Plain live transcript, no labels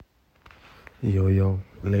Yo,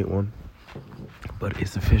 late one, but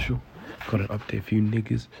it's official. Got an update for you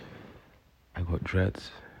niggas. I got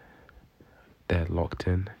dreads. They're locked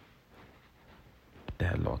in.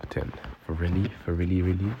 For really. For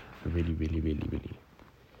really.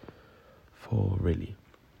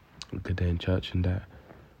 A good day in church and that.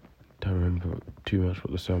 Don't remember too much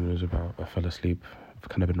what the sermon was about. I fell asleep. I've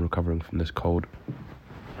kind of been recovering from this cold.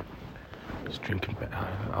 Just drinking better.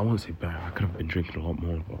 I won't say better. I could have been drinking a lot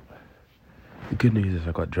more, but the good news is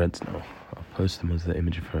I got dreads now. I'll post them as the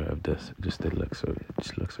image of this. It just looks so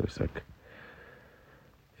sick.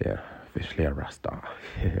 Yeah, officially a Rasta.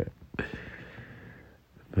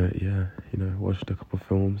 But yeah, watched a couple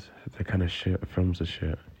films. They're kind of shit. Films are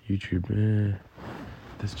shit. YouTube,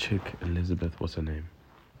 This chick, Elizabeth, what's her name?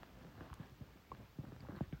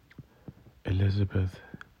 Elizabeth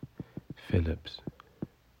Phillips.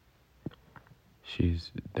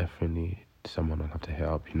 She's definitely someone I'll have to hit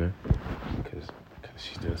up, because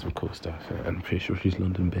she's doing some cool stuff, and I'm pretty sure she's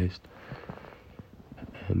London based.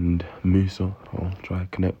 And Musa, I'll try to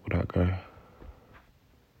connect with that guy.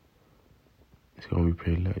 It's gonna be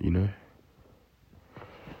pretty lit,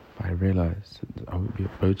 But I realised I won't be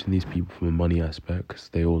approaching these people from a money aspect, because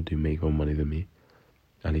they all do make more money than me,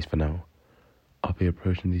 at least for now. I'll be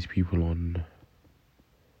approaching these people on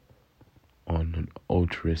an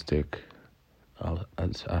altruistic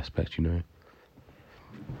aspect,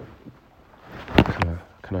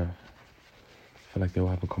 Kind of feel like they all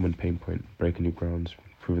have a common pain point: breaking new grounds,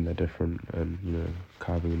 proving they're different, and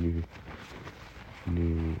carving a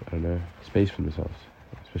new space for themselves.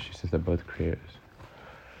 Especially since they're both creators.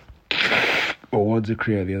 Well, one's a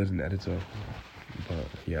creator, the other's an editor. But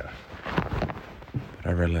yeah,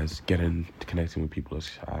 I realized connecting with people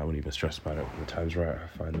I won't even stress about it. When the time's right, I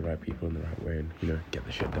find the right people in the right way, and get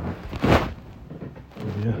the shit done.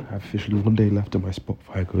 Yeah, I have officially 1 day left and my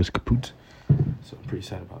Spotify goes kaput. So I'm pretty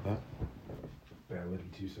sad about that. Bear with me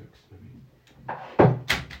 2 seconds.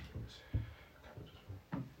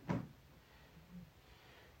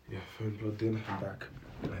 Yeah, phone plugged in, I'm back.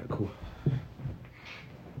 Alright, cool.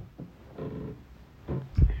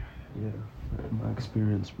 Yeah, my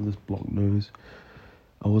experience with this block nose.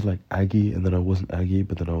 I was like Aggie, and then I wasn't Aggie,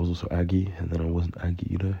 but then I was also Aggie, and then I wasn't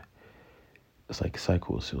Aggie, It's like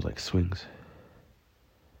cycles, it was like swings.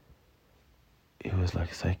 It was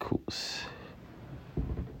like cycles.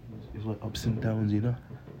 It was like ups and downs,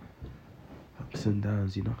 Ups and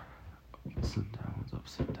downs, Ups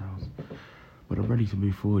and downs. But I'm ready to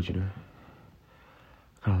move forward,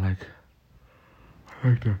 Kind of like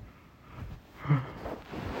that.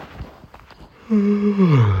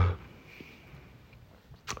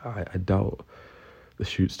 I doubt the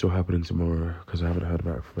shoot's still happening tomorrow because I haven't heard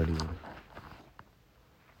back from anyone.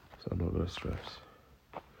 So I'm not gonna stress.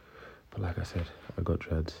 But like I said, I got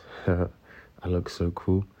dreads. I look so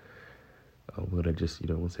cool. I'm gonna just,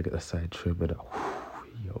 once I get the side trim and a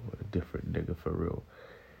different nigga for real.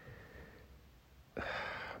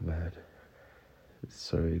 Man, it's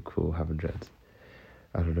so cool having dreads.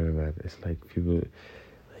 I don't know, man. It's like people,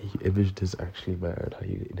 image does actually matter. How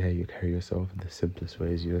you carry yourself in the simplest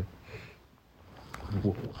ways,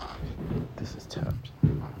 Whoa, this is tapped.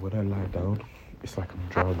 When I lie down, it's like I'm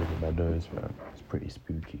drowning in my nose, man. It's pretty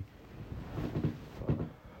spooky. But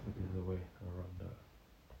there's a way around that.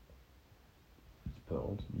 Just put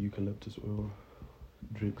on some eucalyptus oil,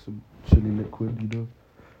 drink some chili liquid,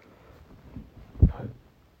 But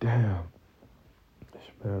damn,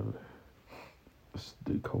 man,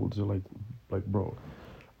 the colds are like bro.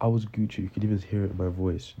 I was Gucci. You could even hear it in my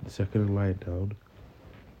voice. The second I lie down,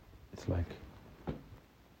 it's like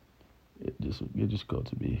it just got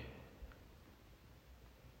to be.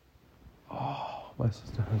 Oh, my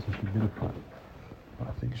sister has a humidifier.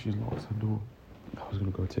 I think she's locked her door. I was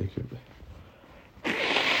gonna go take it.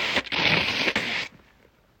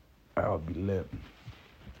 I would be lit.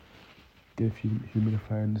 Get a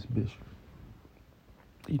humidifier in this bitch.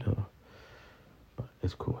 But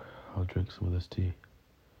it's cool. I'll drink some of this tea.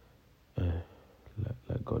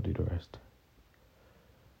 Let God do the rest.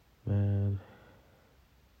 Man,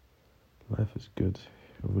 life is good.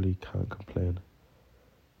 I really can't complain.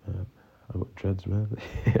 I got dreads, man.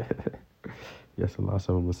 Yes, the last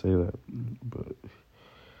time I'm gonna say that, but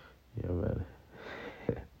yeah, man.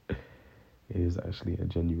 It is actually a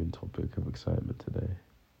genuine topic of excitement today.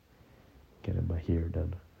 Getting my hair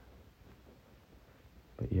done.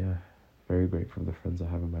 But yeah, very grateful for the friends I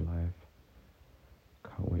have in my life.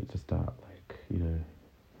 Can't wait to start,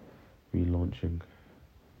 relaunching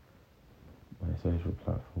my social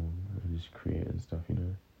platform and just creating stuff,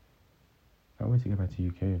 Can't wait to get back to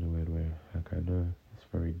UK in a weird way. Like, I know it's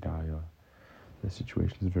very dire. The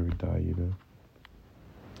situation is very dire,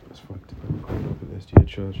 It's fucked up. Growing up in SDA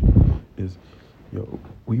church is, yo,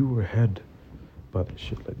 we were ahead, but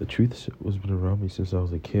shit, like the truth was been around me since I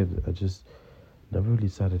was a kid. I just never really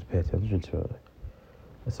started to pay attention to it.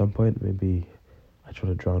 At some point, maybe I try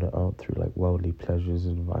to drown it out through like worldly pleasures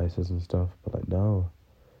and vices and stuff. But like now,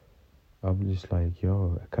 I'm just like,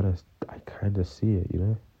 yo, I kind of see it, you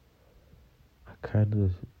know.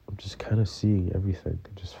 I'm just kind of seeing everything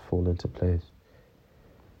just fall into place.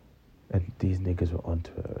 And these niggas were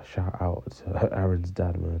onto it. Shout out to Aaron's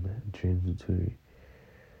dad, man, James and Tui.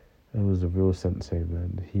 It was a real sensei,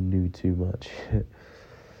 man. He knew too much.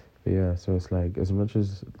 But yeah, so it's like, as much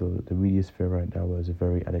as the media sphere right now is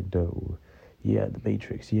very anecdotal, yeah, the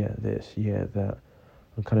Matrix, yeah, this, yeah, that,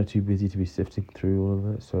 I'm kind of too busy to be sifting through all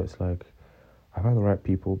of it. So it's like, I found the right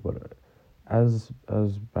people, but as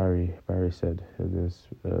Barry said in this,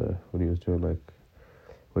 when he was doing like,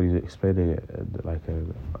 when he was explaining it, and like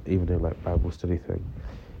even in like Bible study thing,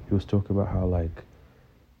 he was talking about how like,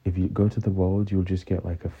 if you go to the world, you'll just get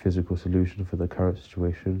like a physical solution for the current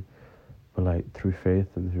situation, but like through faith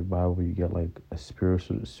and through Bible, you get like a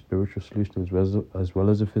spiritual solution as well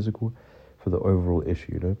as a physical for the overall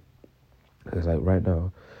issue, you know? Because like right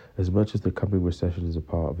now, as much as the coming recession is a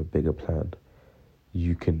part of a bigger plan,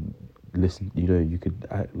 you can listen, you know, you could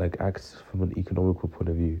act from an economical point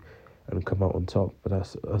of view and come out on top, but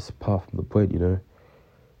that's apart from the point, you know?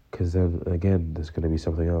 Because then again, there's going to be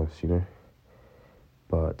something else, you know?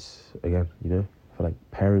 But again, you know, for like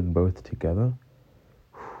pairing both together.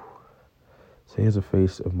 So here's a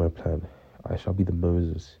face of my plan. I shall be the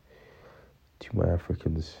Moses to my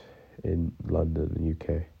Africans in London and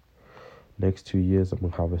UK. Next 2 years, I'm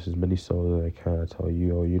gonna harvest as many souls as I can. I tell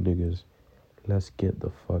you, all you niggas, let's get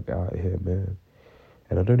the fuck out of here, man.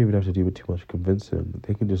 And I don't even have to do with too much convincing.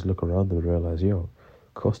 They can just look around them and realize, yo,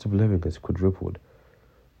 cost of living has quadrupled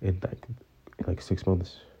in like 6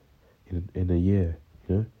 months, in a year,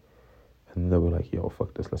 you know? And they were like, yo,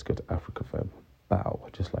 fuck this, let's go to Africa, fam. Bow,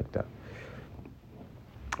 just like that.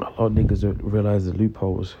 A lot of niggas don't realize the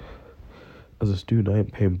loopholes. As a student, I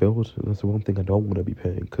ain't paying bills, and that's the one thing I don't want to be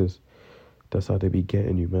paying, because that's how they be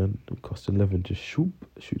getting you, man. The cost of living just shoot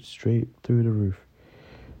straight through the roof.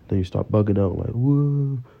 Then you start bugging out like,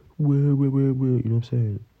 whoa, where, you know what I'm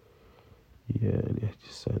saying? Yeah,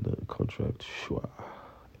 just sign that contract, shwa,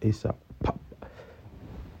 ASAP, pop.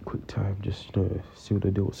 Quick time, just, you know, see what they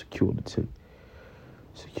do, secure the thing.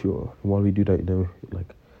 Secure. And while we do that, you know,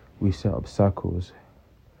 like, we set up circles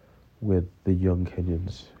with the young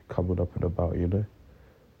Kenyans coming up and about, you know?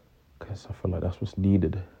 Because I feel like that's what's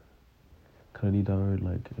needed. Kind of need our own,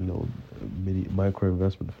 like, little micro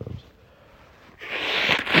investment firms.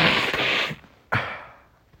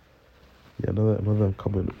 Yeah, another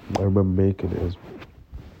comment I remember making is,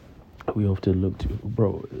 we often look to,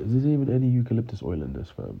 bro, is there even any eucalyptus oil in this,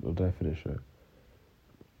 fam? Or did I finish it?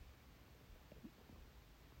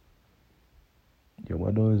 Yo, my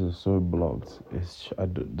nose is so blocked. There's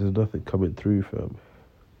nothing coming through, fam.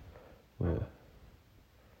 Where?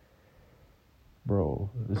 Bro,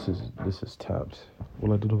 this is tapped.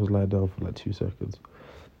 All I did was lie down for like 2 seconds.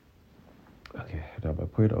 Okay, now my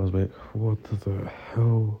point, I was like, what the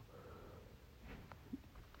hell?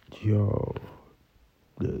 Yo,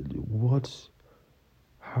 what?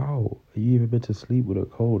 How? Are you even meant to sleep with a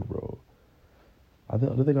cold, bro? I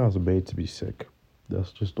don't think I was made to be sick.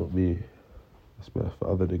 That's just not me. That's for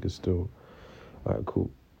other niggas still. Alright,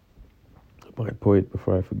 cool. My point,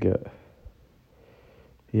 before I forget.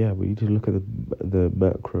 Yeah, we need to look at the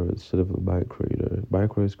macro instead of the micro, you know.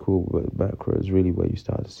 Micro is cool, but macro is really where you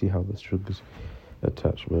start to see how the strings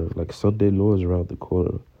attach, man. Like, Sunday law is around the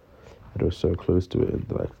corner. And we're so close to it in,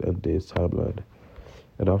 like, the end days timeline.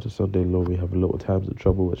 And after Sunday law, we have little times of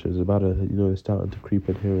trouble, which is about it's starting to creep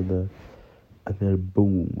in here and there. And then,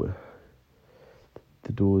 boom.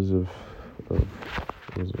 The doors of what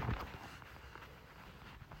was it?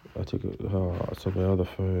 I took it, it's on my other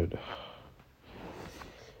phone.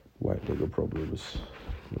 White nigga problems.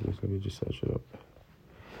 Let me just search it up.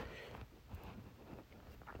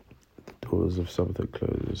 The doors of something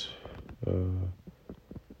closes. And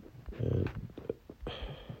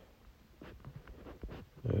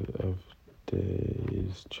of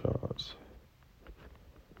days charts.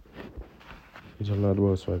 Need to learn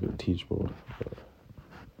more so I can teach more.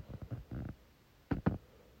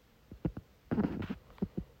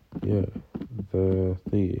 Yeah, the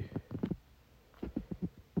thingy.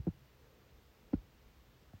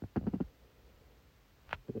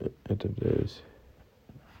 End of days.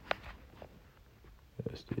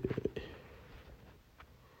 SDA.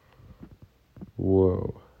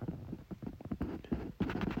 Whoa.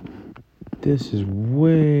 This is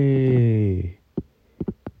way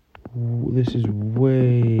this is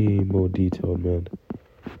way more detailed, man.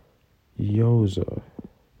 Yoza.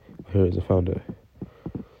 Here is the founder.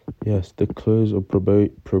 Yes, the close of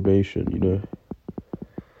probation, you know.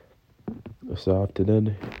 So after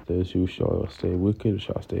then, those who shall stay wicked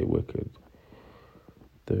shall stay wicked.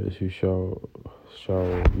 Those who shall,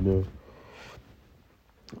 those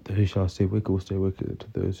who shall stay wicked will stay wicked.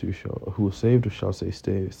 Those who are saved shall stay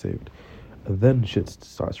saved. And then shit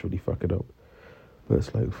starts really fucking up. But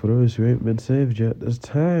it's like, for those who ain't been saved yet, there's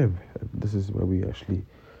time. And this is where we actually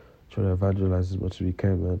try to evangelize as much as we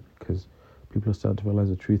can, man. Because people are starting to realize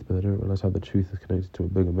the truth, but they don't realize how the truth is connected to a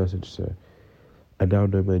bigger message. So I now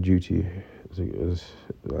know my duty.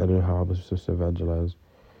 I know how I'm supposed to evangelize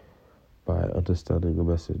by understanding the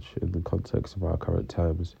message in the context of our current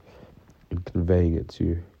times and conveying it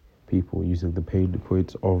to people using the pain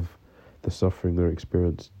points of the suffering they're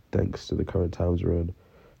experiencing thanks to the current times we're in,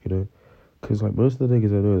 you know? Because like most of the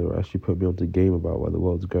niggas I know that actually put me onto game about where the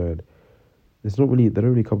world's going, it's not really, they don't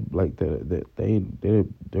really come, like, they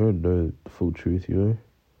don't know the full truth, you know?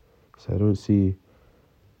 So I don't see,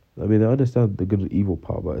 I mean, I understand the good and evil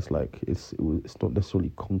part, but it's like, it's not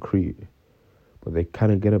necessarily concrete, but they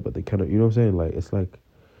kind of get it, but they kind of, you know what I'm saying? Like, it's like,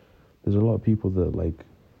 there's a lot of people that, like,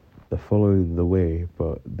 they're following the way,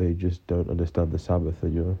 but they just don't understand the Sabbath,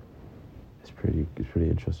 and, you know? It's pretty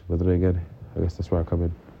interesting. But then again, I guess that's where I come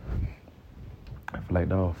in. I feel like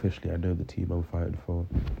now officially I know the team I'm fighting for,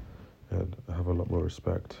 and I have a lot more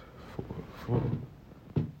respect for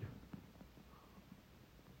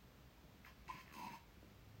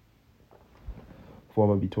what I'm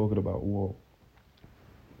gonna be talking about. Whoa,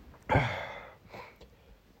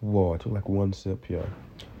 I took like one sip here.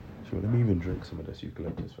 Sure, let me even drink some of this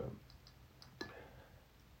eucalyptus, fam.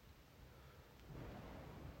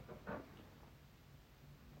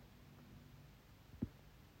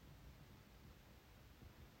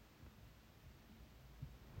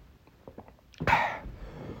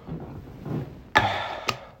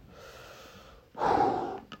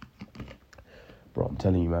 Bro, I'm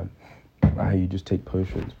telling you, man, how you just take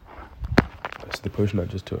potions. So the potion I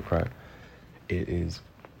just took, right? It is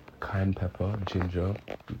cayenne pepper, ginger,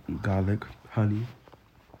 garlic, honey,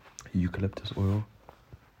 eucalyptus oil,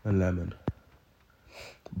 and lemon.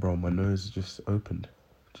 Bro, my nose just opened,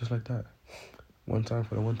 just like that. One time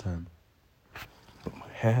for the one time. But my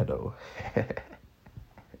hair, though.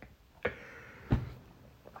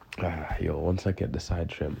 Once I get the side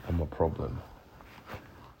trim, I'm a problem.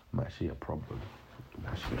 I'm actually a problem.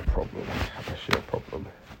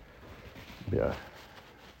 Yeah,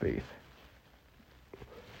 faith.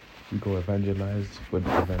 You go evangelize with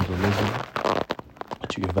evangelism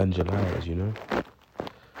to evangelize, you know?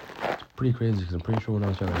 It's pretty crazy because I'm pretty sure when I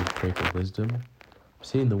was young I pray for wisdom. I'm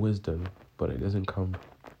seeing the wisdom, but it doesn't come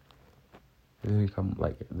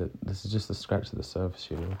like, this is just the scratch of the surface,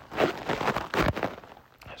 you know?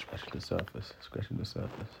 Scratching the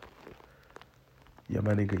surface. Yeah,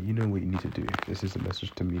 my nigga, you know what you need to do. This is a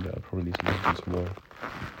message to me that I probably need to listen to more.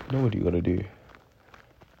 You know what you gotta do.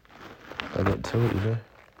 I get to it, you know?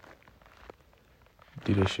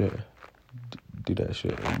 Do this shit. Do that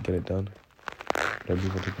shit and get it done. Then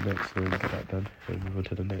move on to the next, and get that done. Then move on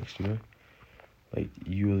to the next, you know? Like,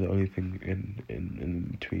 you are the only thing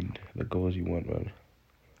in between the goals you want, man.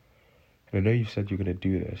 And I know you said you're gonna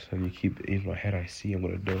do this, and you keep in my head, I see I'm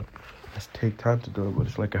gonna do it. Let's take time to do it, but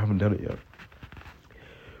it's like I haven't done it yet.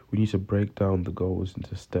 We need to break down the goals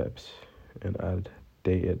into steps and add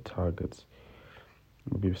dated targets.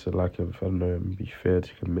 Maybe it's like, if I don't know, be fair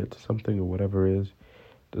to commit to something or whatever it is.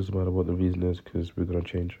 Doesn't matter what the reason is, because we're gonna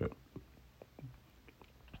change it.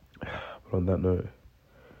 But on that note,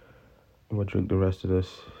 I'm gonna drink the rest of this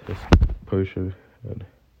potion and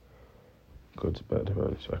go to bed,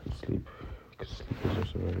 man, so I can sleep. Because sleep is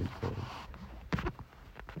also very important.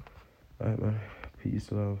 Alright, man.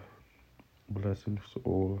 Peace, love. Blessings to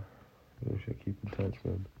all. We should keep in touch,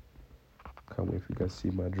 man. Can't wait for you guys to see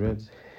my dreads.